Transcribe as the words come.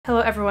Hello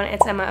everyone,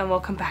 it's Emma and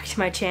welcome back to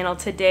my channel.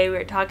 Today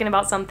we're talking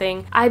about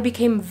something I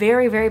became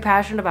very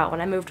passionate about when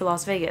I moved to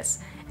Las Vegas,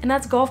 and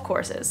that's golf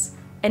courses.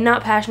 And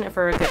not passionate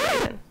for a good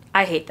reason.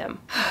 I hate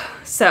them.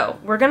 So,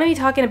 we're going to be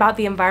talking about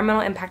the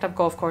environmental impact of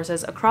golf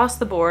courses across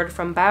the board,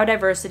 from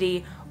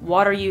biodiversity,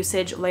 water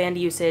usage, land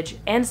usage,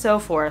 and so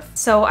forth.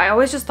 So I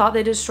always just thought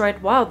they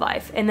destroyed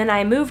wildlife. And then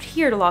I moved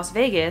here to Las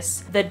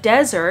Vegas. The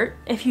desert,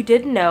 if you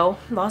didn't know,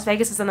 Las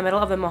Vegas is in the middle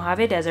of the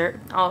Mojave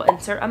Desert. I'll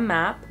insert a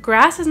map.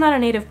 Grass is not a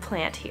native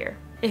plant here,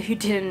 if you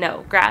didn't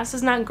know. Grass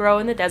does not grow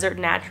in the desert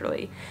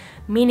naturally,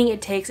 meaning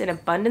it takes an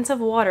abundance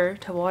of water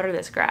to water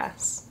this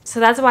grass.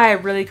 So that's why I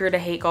really grew to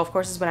hate golf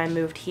courses when I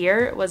moved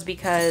here, was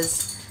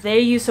because they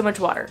use so much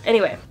water.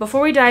 Anyway,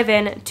 before we dive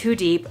in too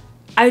deep,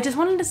 I just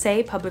wanted to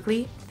say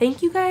publicly,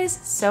 thank you guys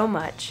so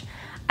much.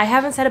 I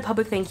haven't said a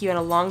public thank you in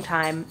a long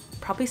time,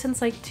 probably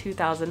since like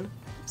 2,000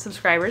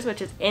 subscribers,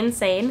 which is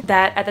insane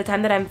that at the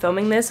time that I'm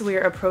filming this, we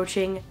are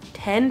approaching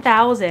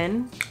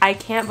 10,000. I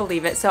can't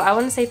believe it. So I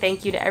want to say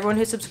thank you to everyone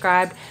who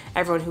subscribed,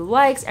 everyone who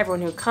likes,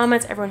 everyone who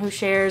comments, everyone who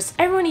shares,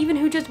 everyone even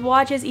who just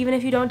watches, even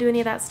if you don't do any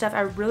of that stuff.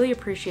 I really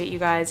appreciate you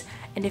guys.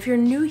 And if you're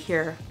new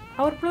here,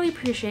 I would really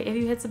appreciate if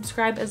you hit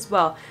subscribe as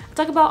well. I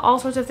talk about all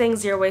sorts of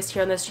things zero waste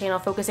here on this channel,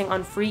 focusing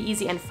on free,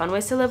 easy, and fun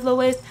ways to live low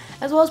waste,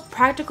 as well as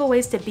practical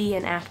ways to be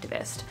an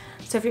activist.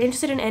 So if you're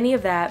interested in any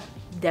of that,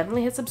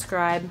 definitely hit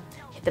subscribe,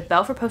 hit the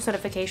bell for post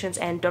notifications,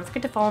 and don't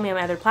forget to follow me on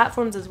my other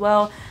platforms as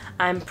well.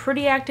 I'm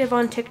pretty active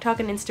on TikTok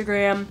and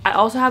Instagram. I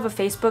also have a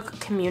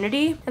Facebook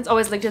community. It's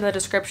always linked in the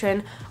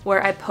description,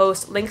 where I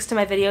post links to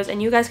my videos,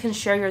 and you guys can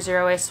share your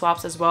zero waste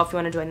swaps as well if you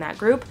want to join that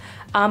group.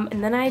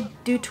 And then I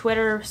do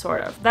Twitter,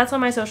 sort of. That's on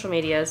my social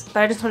medias,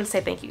 but I just want to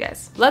say thank you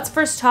guys. Let's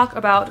first talk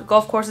about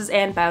golf courses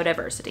and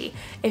biodiversity.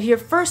 If you're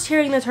first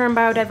hearing the term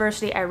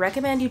biodiversity, I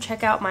recommend you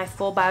check out my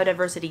full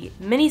biodiversity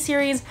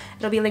mini-series.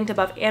 It'll be linked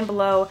above and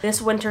below.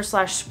 This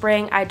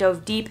winter/spring, I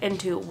dove deep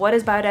into what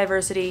is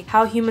biodiversity,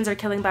 how humans are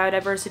killing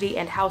biodiversity,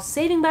 and how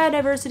saving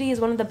biodiversity is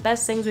one of the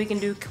best things we can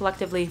do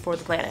collectively for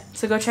the planet.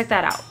 So go check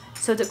that out.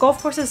 So the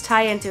golf courses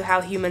tie into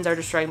how humans are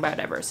destroying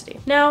biodiversity.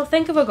 Now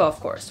think of a golf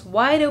course.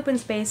 Wide open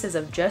spaces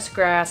of just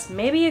grass,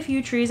 maybe a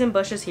few trees and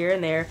bushes here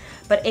and there,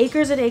 but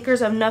acres and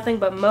acres of nothing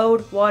but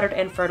mowed, watered,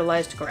 and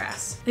fertilized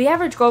grass. The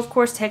average golf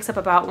course takes up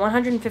about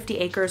 150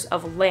 acres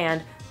of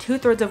land,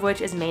 2/3 of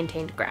which is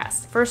maintained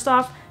grass. First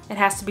off, it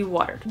has to be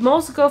watered.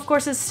 Most golf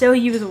courses still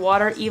use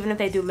water even if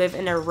they do live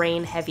in a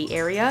rain-heavy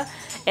area.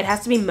 It has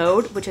to be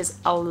mowed, which is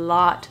a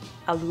lot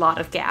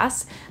of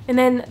gas. And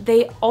then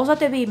they also have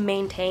to be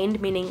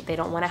maintained, meaning they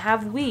don't want to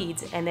have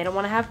weeds and they don't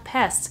want to have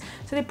pests.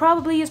 So they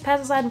probably use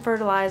pesticide and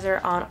fertilizer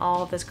on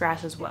all of this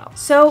grass as well.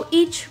 So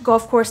each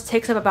golf course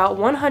takes up about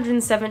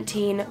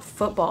 117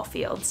 football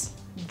fields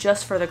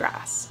just for the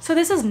grass. So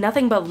this is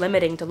nothing but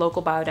limiting to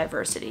local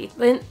biodiversity.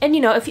 And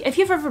you know, if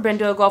you've ever been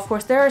to a golf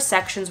course, there are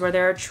sections where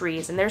there are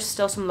trees and there's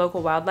still some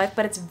local wildlife,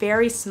 but it's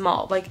very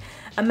small. Like,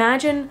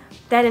 imagine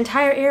that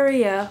entire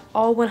area,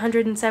 all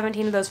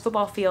 117 of those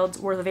football fields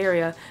worth of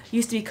area,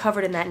 used to be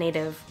covered in that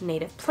native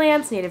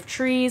plants, native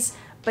trees,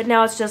 but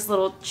now it's just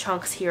little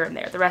chunks here and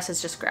there. The rest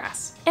is just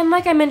grass. And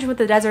like I mentioned with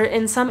the desert,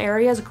 in some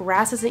areas,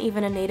 grass isn't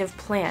even a native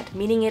plant,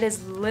 meaning it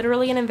is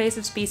literally an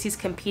invasive species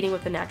competing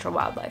with the natural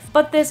wildlife.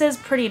 But this is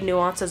pretty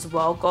nuanced as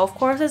well. Golf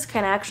courses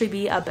can actually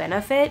be a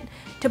benefit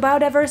to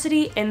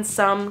biodiversity in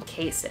some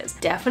cases.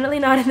 Definitely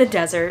not in the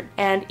desert,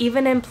 and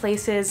even in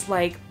places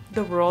like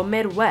the rural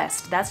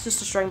Midwest. That's just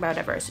destroying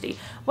biodiversity.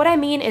 What I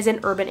mean is in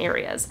urban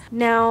areas.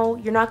 Now,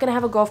 you're not gonna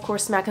have a golf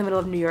course smack in the middle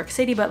of New York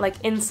City, but like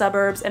in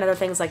suburbs and other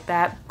things like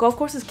that, golf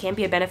courses can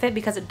be a benefit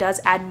because it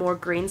does add more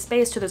green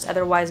space to those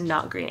otherwise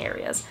not green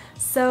areas.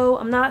 So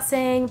I'm not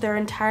saying they're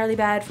entirely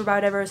bad for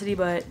biodiversity,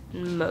 but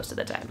most of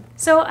the time.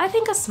 So I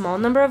think a small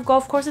number of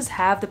golf courses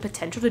have the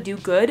potential to do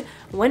good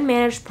when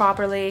managed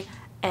properly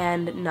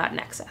and not in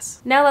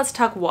excess. Now let's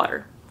talk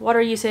water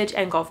usage,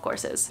 and golf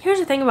courses. Here's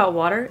the thing about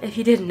water, if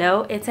you didn't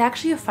know, it's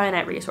actually a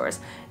finite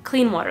resource.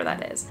 Clean water,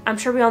 that is. I'm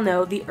sure we all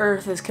know the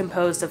earth is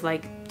composed of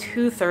like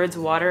 2/3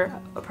 water,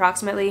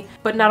 approximately,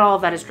 but not all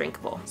of that is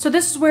drinkable. So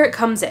this is where it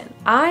comes in.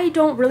 I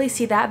don't really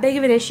see that big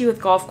of an issue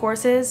with golf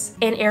courses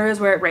in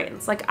areas where it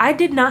rains. Like, I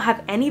did not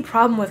have any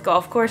problem with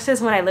golf courses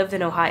when I lived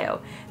in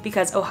Ohio,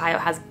 because Ohio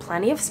has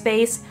plenty of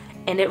space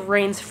and it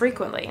rains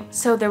frequently,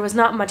 so there was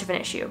not much of an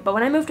issue. But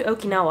when I moved to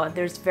Okinawa,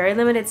 there's very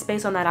limited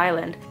space on that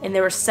island, and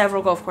there were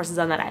several golf courses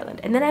on that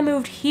island. And then I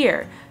moved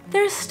here.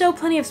 There's still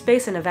plenty of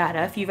space in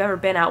Nevada. If you've ever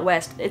been out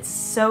west, it's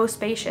so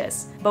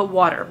spacious. But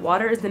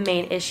water is the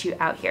main issue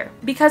out here.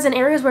 Because in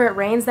areas where it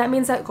rains, that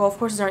means that golf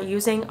courses aren't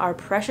using our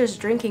precious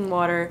drinking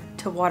water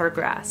to water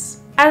grass.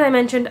 As I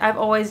mentioned, I've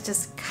always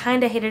just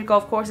kind of hated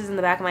golf courses in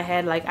the back of my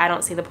head, like I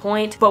don't see the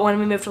point, but when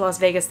we moved to Las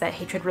Vegas, that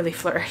hatred really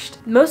flourished.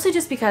 Mostly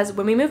just because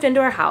when we moved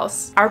into our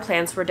house, our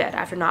plants were dead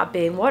after not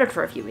being watered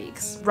for a few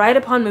weeks. Right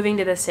upon moving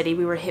to the city,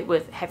 we were hit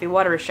with heavy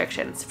water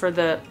restrictions for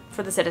the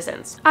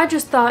citizens. I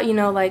just thought, you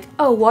know, like,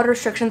 oh, water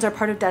restrictions are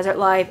part of desert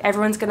life,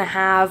 everyone's gonna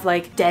have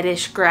like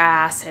deadish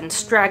grass and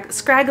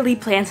scraggly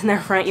plants in their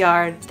front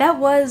yard. That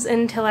was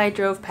until I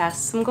drove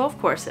past some golf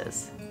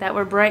courses. that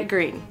were bright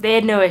green. They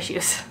had no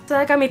issues. So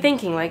that got me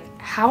thinking, like,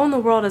 how in the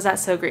world is that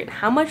so green?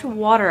 How much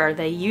water are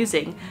they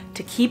using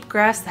to keep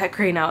grass that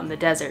green out in the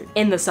desert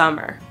in the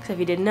summer? So if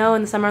you didn't know,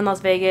 in the summer in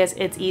Las Vegas,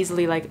 it's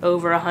easily like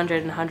over 100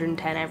 and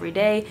 110 every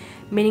day,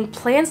 meaning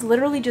plants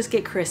literally just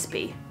get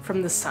crispy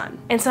from the sun.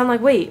 And so I'm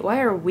like, wait,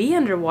 why are we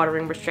under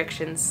watering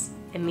restrictions?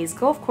 And these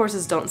golf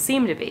courses don't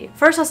seem to be.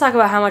 First, let's talk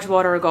about how much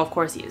water a golf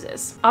course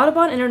uses.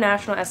 Audubon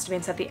International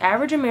estimates that the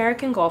average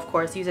American golf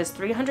course uses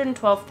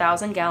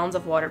 312,000 gallons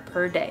of water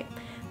per day.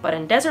 But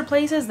in desert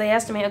places, they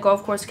estimate a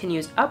golf course can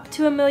use up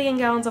to 1 million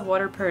gallons of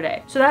water per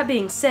day. So that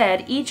being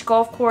said, each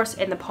golf course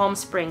in the Palm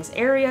Springs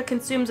area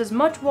consumes as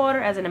much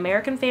water as an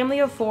American family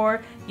of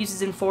 4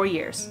 uses in 4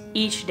 years,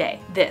 each day.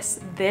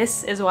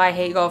 This is why I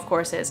hate golf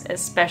courses,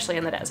 especially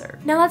in the desert.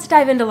 Now let's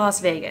dive into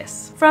Las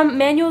Vegas. From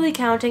manually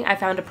counting, I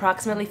found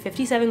approximately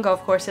 57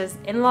 golf courses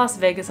in Las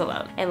Vegas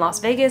alone. And Las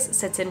Vegas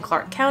sits in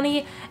Clark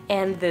County,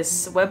 and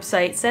this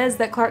website says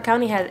that Clark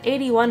County has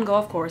 81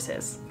 golf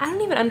courses. I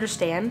don't even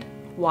understand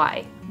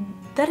why.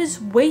 That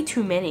is way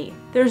too many.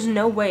 There's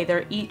no way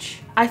they're each.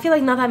 I feel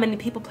like not that many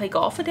people play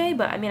golf a day,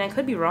 but I mean, I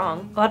could be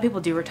wrong. A lot of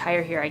people do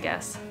retire here, I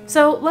guess.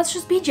 So let's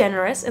just be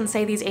generous and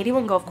say these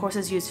 81 golf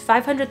courses use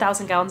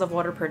 500,000 gallons of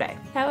water per day.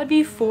 That would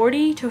be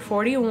 40 to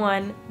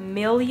 41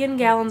 million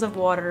gallons of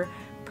water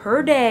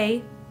per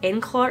day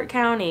in Clark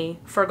County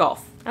for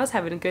golf. I was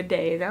having a good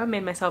day, now I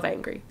made myself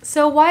angry.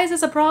 So why is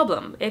this a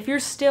problem? If you're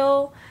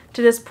still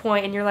to this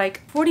point and you're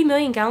like, 40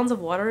 million gallons of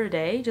water a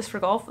day just for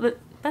golf?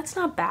 That's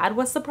not bad.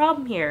 What's the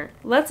problem here?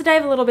 Let's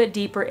dive a little bit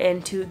deeper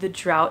into the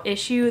drought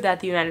issue that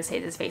the United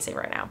States is facing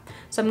right now.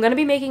 So I'm going to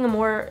be making a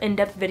more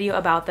in-depth video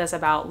about this,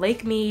 about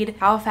Lake Mead,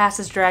 how fast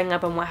it's drying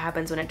up and what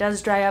happens when it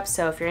does dry up.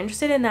 So if you're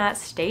interested in that,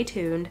 stay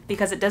tuned,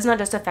 because it does not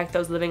just affect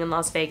those living in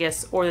Las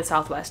Vegas or the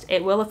Southwest.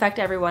 It will affect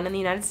everyone in the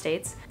United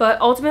States. But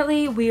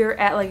ultimately, we're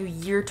at like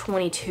year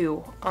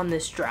 22 on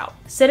this drought.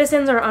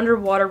 Citizens are under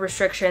water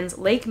restrictions.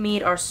 Lake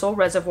Mead, our sole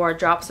reservoir,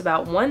 drops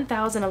about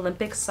 1,000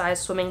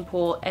 Olympic-sized swimming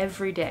pool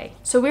every day.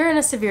 So we're in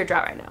a severe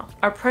drought right now.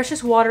 Our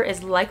precious water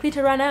is likely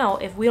to run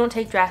out if we don't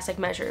take drastic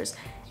measures.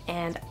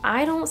 And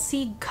I don't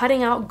see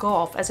cutting out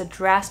golf as a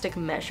drastic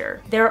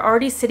measure. There are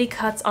already city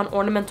cuts on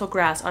ornamental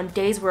grass on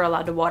days we're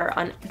allowed to water,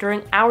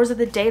 during hours of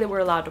the day that we're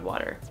allowed to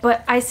water.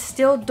 But I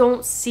still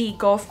don't see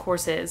golf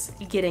courses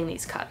getting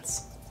these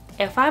cuts.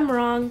 If I'm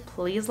wrong,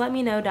 please let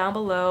me know down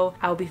below.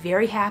 I will be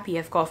very happy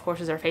if golf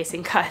courses are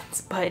facing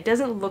cuts, but it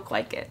doesn't look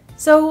like it.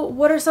 So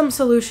what are some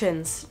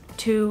solutions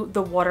to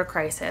the water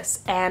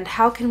crisis, and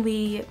how can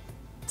we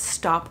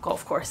stop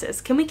golf courses?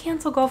 Can we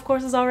cancel golf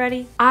courses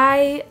already?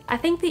 I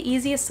think the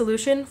easiest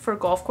solution for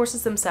golf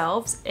courses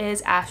themselves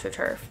is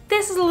AstroTurf.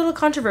 This is a little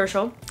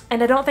controversial,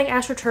 and I don't think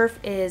AstroTurf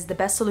is the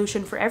best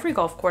solution for every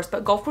golf course,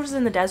 but golf courses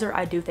in the desert,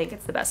 I do think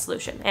it's the best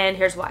solution, and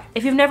here's why.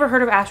 If you've never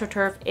heard of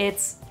AstroTurf,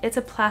 it's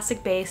a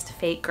plastic-based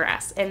fake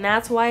grass, and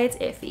that's why it's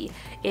iffy.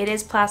 It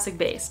is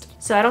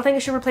plastic-based. So I don't think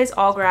it should replace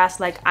all grass.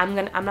 Like, I'm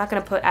not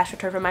gonna put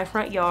AstroTurf in my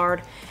front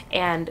yard,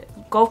 and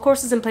golf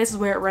courses in places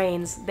where it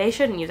rains, they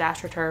shouldn't use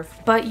AstroTurf.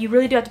 But you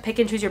really do have to pick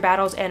and choose your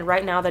battles, and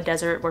right now the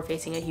desert, we're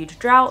facing a huge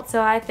drought,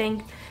 so I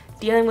think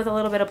dealing with a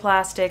little bit of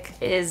plastic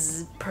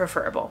is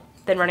preferable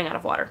than running out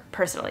of water,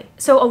 personally.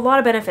 So a lot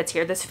of benefits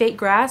here. This fake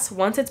grass,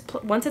 once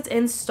it's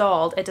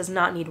installed, it does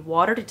not need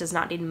watered, it does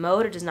not need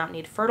mowed, it does not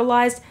need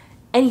fertilized,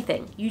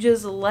 anything. You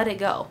just let it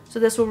go. So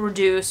this will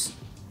reduce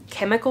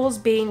chemicals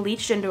being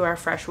leached into our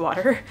fresh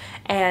water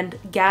and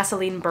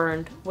gasoline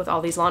burned with all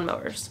these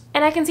lawnmowers.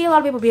 And I can see a lot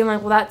of people being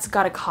like, well, that's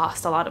gotta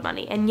cost a lot of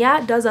money. And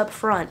yeah, it does up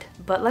front,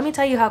 but let me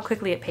tell you how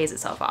quickly it pays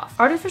itself off.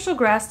 Artificial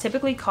grass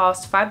typically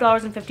costs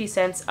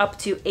 $5.50 up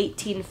to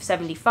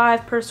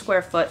 $18.75 per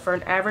square foot for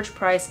an average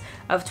price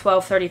of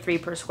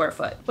 $12.33 per square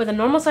foot. With a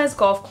normal sized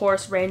golf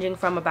course ranging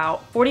from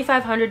about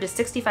 4,500 to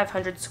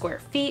 6,500 square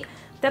feet,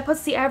 that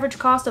puts the average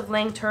cost of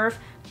laying turf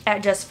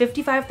at just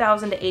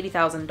 $55,000 to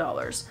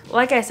 $80,000.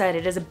 Like I said,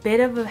 it is a bit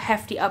of a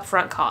hefty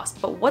upfront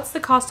cost, but what's the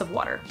cost of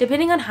water?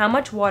 Depending on how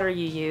much water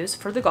you use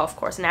for the golf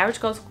course, an average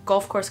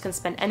golf course can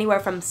spend anywhere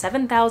from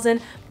 $7,000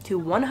 to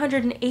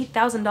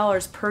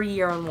 $108,000 per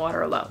year on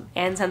water alone.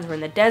 And since we're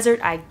in the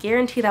desert, I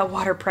guarantee that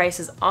water price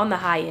is on the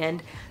high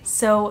end,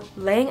 so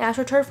laying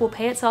AstroTurf will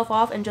pay itself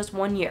off in just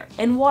 1 year,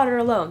 in water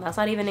alone. That's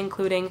not even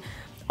including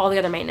all the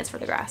other maintenance for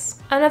the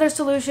grass. Another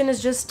solution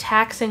is just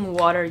taxing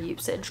water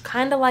usage,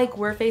 kind of like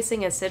we're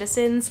facing as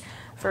citizens.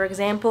 For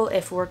example,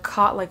 if we're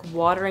caught like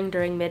watering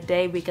during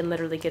midday, we can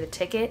literally get a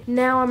ticket.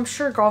 Now, I'm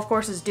sure golf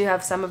courses do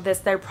have some of this.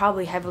 They're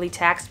probably heavily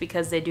taxed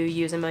because they do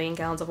use 1 million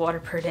gallons of water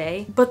per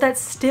day, but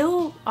that's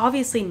still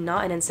obviously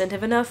not an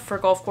incentive enough for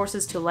golf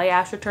courses to lay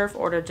AstroTurf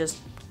or to just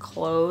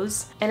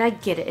close. And I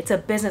get it, it's a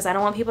business. I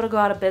don't want people to go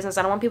out of business.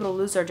 I don't want people to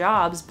lose their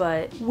jobs,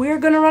 but we're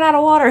gonna run out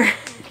of water.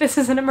 This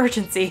is an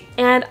emergency.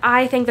 And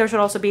I think there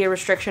should also be a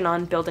restriction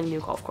on building new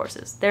golf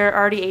courses. There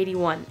are already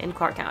 81 in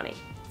Clark County,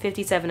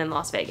 57 in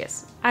Las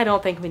Vegas. I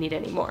don't think we need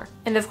any more.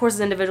 And of course, as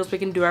individuals, we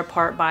can do our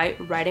part by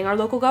writing our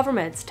local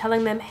governments,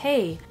 telling them,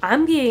 hey,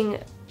 I'm being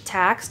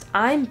taxed,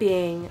 I'm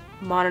being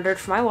monitored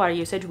for my water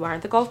usage. Why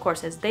aren't the golf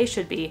courses? They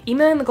should be.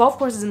 Emailing the golf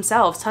courses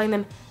themselves, telling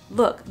them,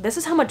 look, this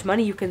is how much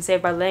money you can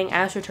save by laying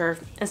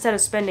AstroTurf instead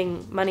of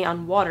spending money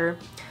on water,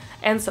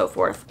 and so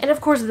forth. And of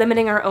course,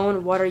 limiting our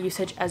own water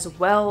usage as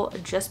well,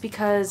 just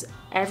because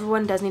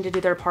everyone does need to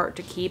do their part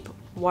to keep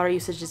water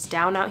usages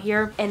down out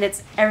here. And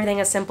it's everything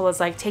as simple as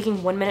like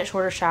taking 1 minute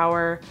shorter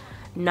shower,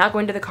 not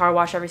going to the car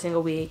wash every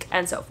single week,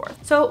 and so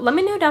forth. So let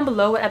me know down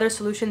below what other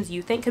solutions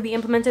you think could be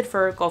implemented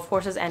for golf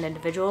courses and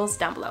individuals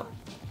down below.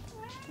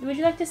 Would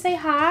you like to say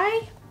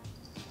hi?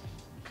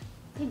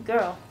 Good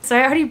girl. So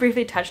I already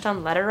briefly touched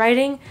on letter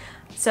writing,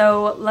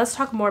 so let's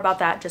talk more about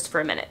that just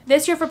for a minute.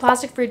 This year for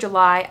Plastic Free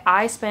July,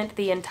 I spent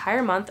the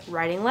entire month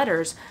writing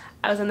letters.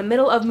 I was in the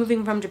middle of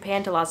moving from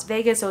Japan to Las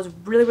Vegas, so it was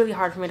really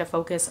hard for me to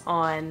focus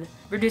on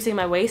reducing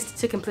my waste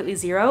to completely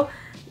zero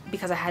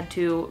because I had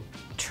to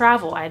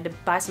travel. I had to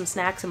buy some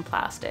snacks and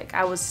plastic.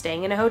 I was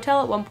staying in a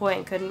hotel at one point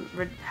and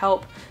couldn't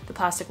help the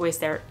plastic waste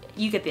there.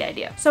 You get the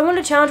idea. So I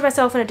wanted to challenge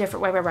myself in a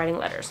different way by writing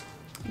letters.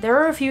 There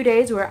were a few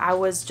days where I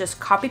was just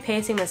copy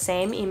pasting the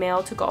same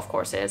email to golf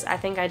courses. I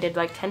think I did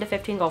like 10 to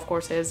 15 golf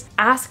courses,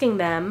 asking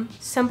them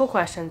simple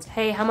questions.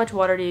 Hey, how much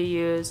water do you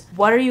use?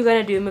 What are you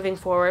gonna do moving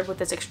forward with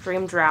this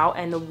extreme drought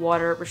and the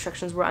water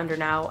restrictions we're under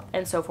now,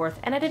 and so forth.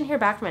 And I didn't hear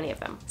back from any of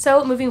them.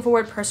 So moving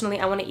forward, personally,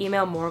 I want to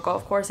email more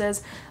golf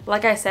courses.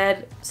 Like I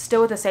said,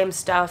 still with the same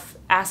stuff,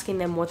 asking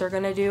them what they're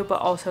gonna do,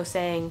 but also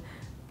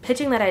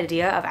pitching that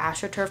idea of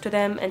AstroTurf to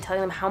them and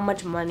telling them how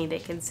much money they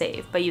can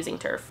save by using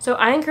turf. So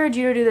I encourage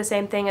you to do the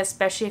same thing,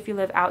 especially if you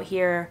live out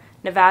here,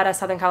 Nevada,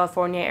 Southern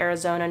California,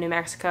 Arizona, New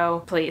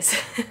Mexico, please.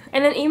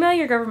 And then email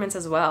your governments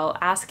as well,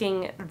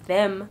 asking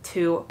them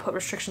to put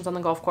restrictions on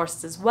the golf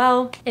courses as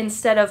well,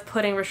 instead of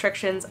putting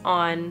restrictions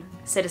on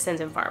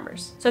citizens and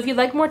farmers. So if you'd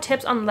like more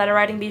tips on letter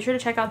writing, be sure to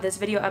check out this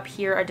video up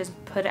here. I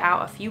just put it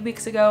out a few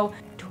weeks ago.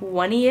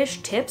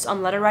 20-ish tips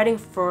on letter writing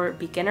for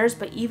beginners,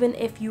 but even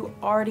if you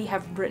already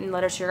have written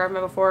letters to your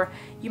government before,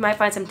 you might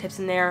find some tips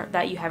in there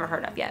that you haven't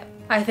heard of yet.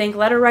 I think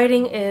letter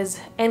writing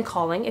and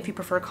calling, if you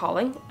prefer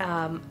calling.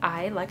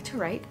 I like to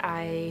write.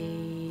 I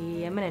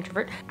am an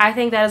introvert. I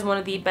think that is one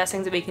of the best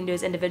things that we can do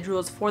as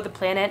individuals for the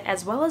planet,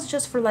 as well as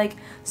just for like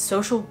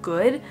social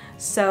good.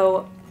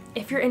 So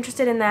if you're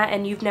interested in that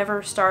and you've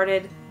never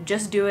started,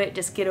 just do it.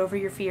 Just get over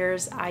your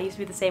fears. I used to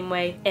be the same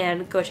way,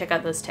 and go check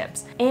out those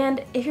tips.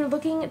 And if you're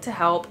looking to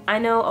help, I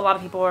know a lot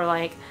of people are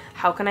like,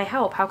 how can I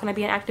help? How can I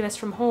be an activist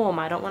from home?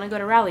 I don't want to go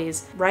to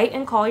rallies. Write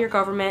and call your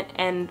government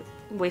and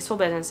wasteful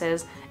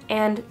businesses.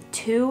 And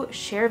 2,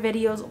 share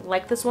videos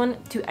like this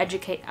one to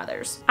educate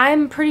others.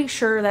 I'm pretty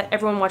sure that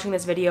everyone watching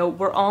this video,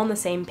 we're all on the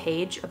same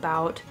page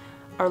about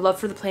our love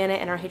for the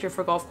planet and our hatred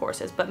for golf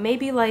courses, but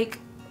maybe like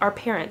our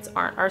parents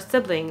aren't, our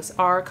siblings,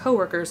 our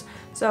coworkers.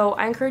 So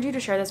I encourage you to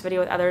share this video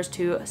with others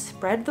to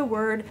spread the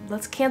word.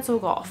 Let's cancel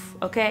golf,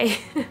 okay?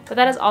 But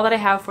that is all that I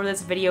have for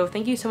this video.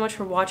 Thank you so much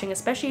for watching,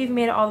 especially if you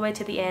made it all the way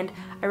to the end.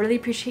 I really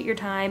appreciate your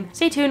time.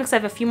 Stay tuned because I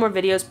have a few more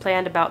videos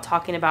planned about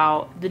talking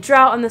about the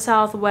drought in the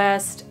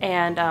Southwest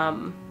and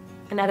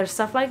other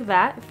stuff like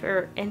that, if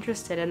you're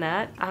interested in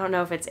that. I don't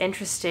know if it's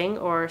interesting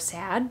or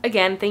sad.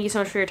 Again, thank you so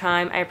much for your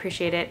time. I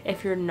appreciate it.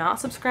 If you're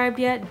not subscribed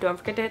yet, don't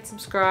forget to hit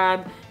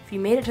subscribe. If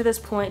you made it to this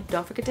point,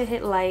 don't forget to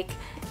hit like,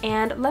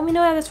 and let me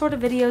know other sort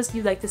of videos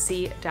you'd like to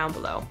see down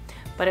below.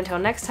 But until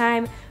next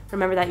time,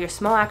 remember that your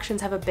small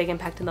actions have a big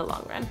impact in the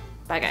long run.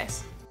 Bye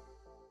guys.